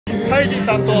はいじぃ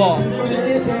さんと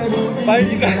バイ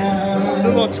リンガー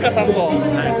ルのちかさんと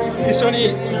一緒に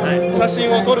写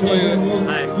真を撮るという、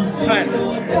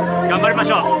頑張りまし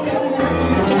ょう。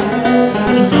ちょっと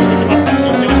緊張してきました。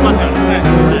緊張しますよ。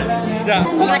じゃあ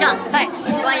行きましょう。はい、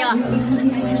不安よ。す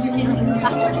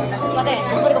みません、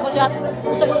それこんにちは。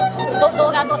一緒に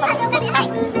動画と写真、はい、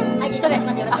失礼し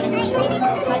ます。よろしくお願いします。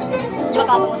岩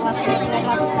川と申します。よろしくお願いし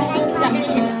ます。じゃあ一緒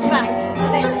に今、すみ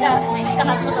ません、じゃあちか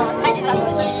さんとちょっとはいじさんと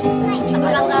一緒に動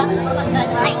画を撮らせていただい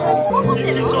てます。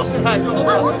緊張して、はい、どうぞ。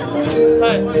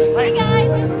はい。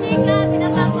皆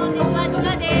さんこんにちは、ニ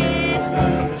カで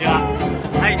す。じゃあ、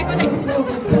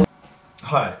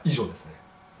はい、以上ですね。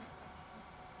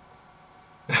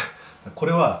こ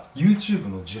れは YouTube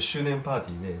の10周年パー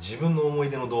ティーで自分の思い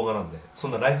出の動画なんで、そ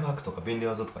んなライフハックとか便利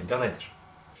技とかいらないでしょ。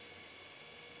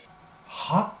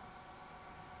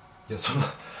いや、そんな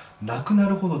なくな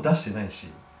るほど出してないし、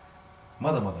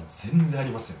まだまだ全然あ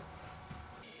りますよ。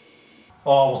あ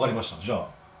あ、わかりました。じゃ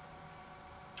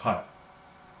あは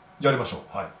いやりましょ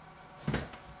う。はい。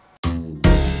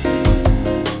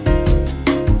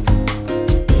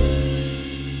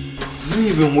ず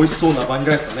いぶん美味しそうなバニ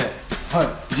ラアイスだね。はい、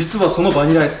実はそのバ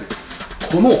ニラアイス、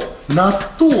この納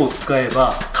豆を使え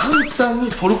ば簡単に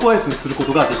トルコアイスにするこ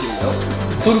とができるんだよ。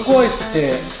トルコアイスっ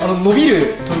て伸び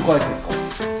るトルコアイスですか？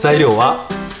材料は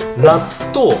納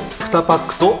豆2パッ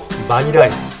クとバニラア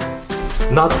イス。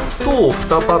納豆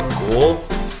2パックを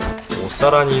お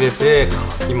皿に入れてか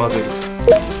き混ぜる。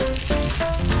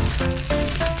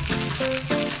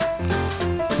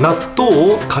納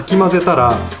豆をかき混ぜた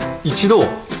ら一度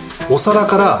お皿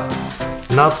から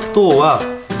納豆は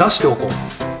出しておこう。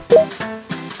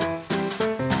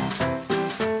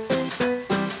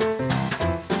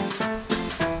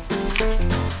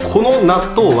この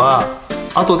納豆は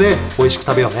後で美味しく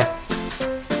食べようね。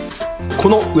こ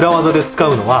の裏技で使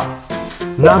うのは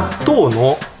納豆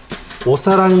のお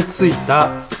皿についた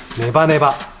ネバネ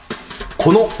バ、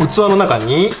この器の中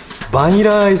にバニ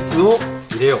ラアイスを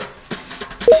入れよう。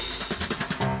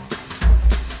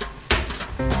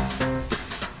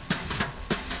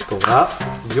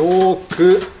よー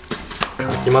くか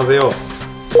き混ぜよう。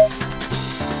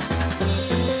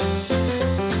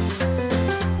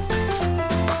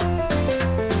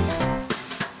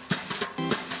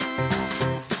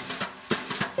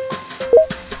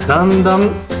だんだ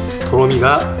んとろみ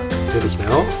が出てきたよ。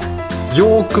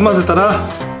よーく混ぜたら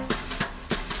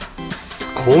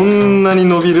こんなに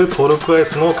伸びるトルコアイ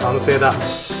スの完成だ。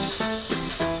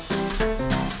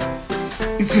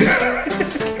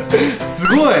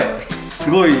す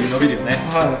ごい伸びるよね。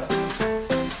は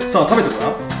い。さあ食べてごら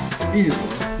ん。いいですか？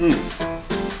うん。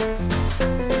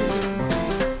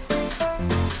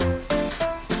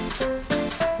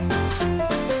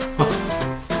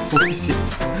美味しい。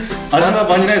味は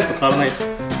バニラアイスと変わらない。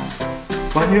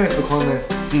バニラアイスと変わらないです。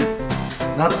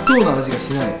納豆の味が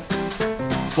しない。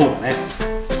そうだね。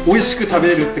美味しく食べ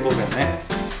れるってことだよね。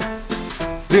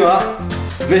では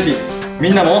ぜひみ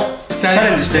んなもチャ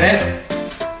レンジしてね。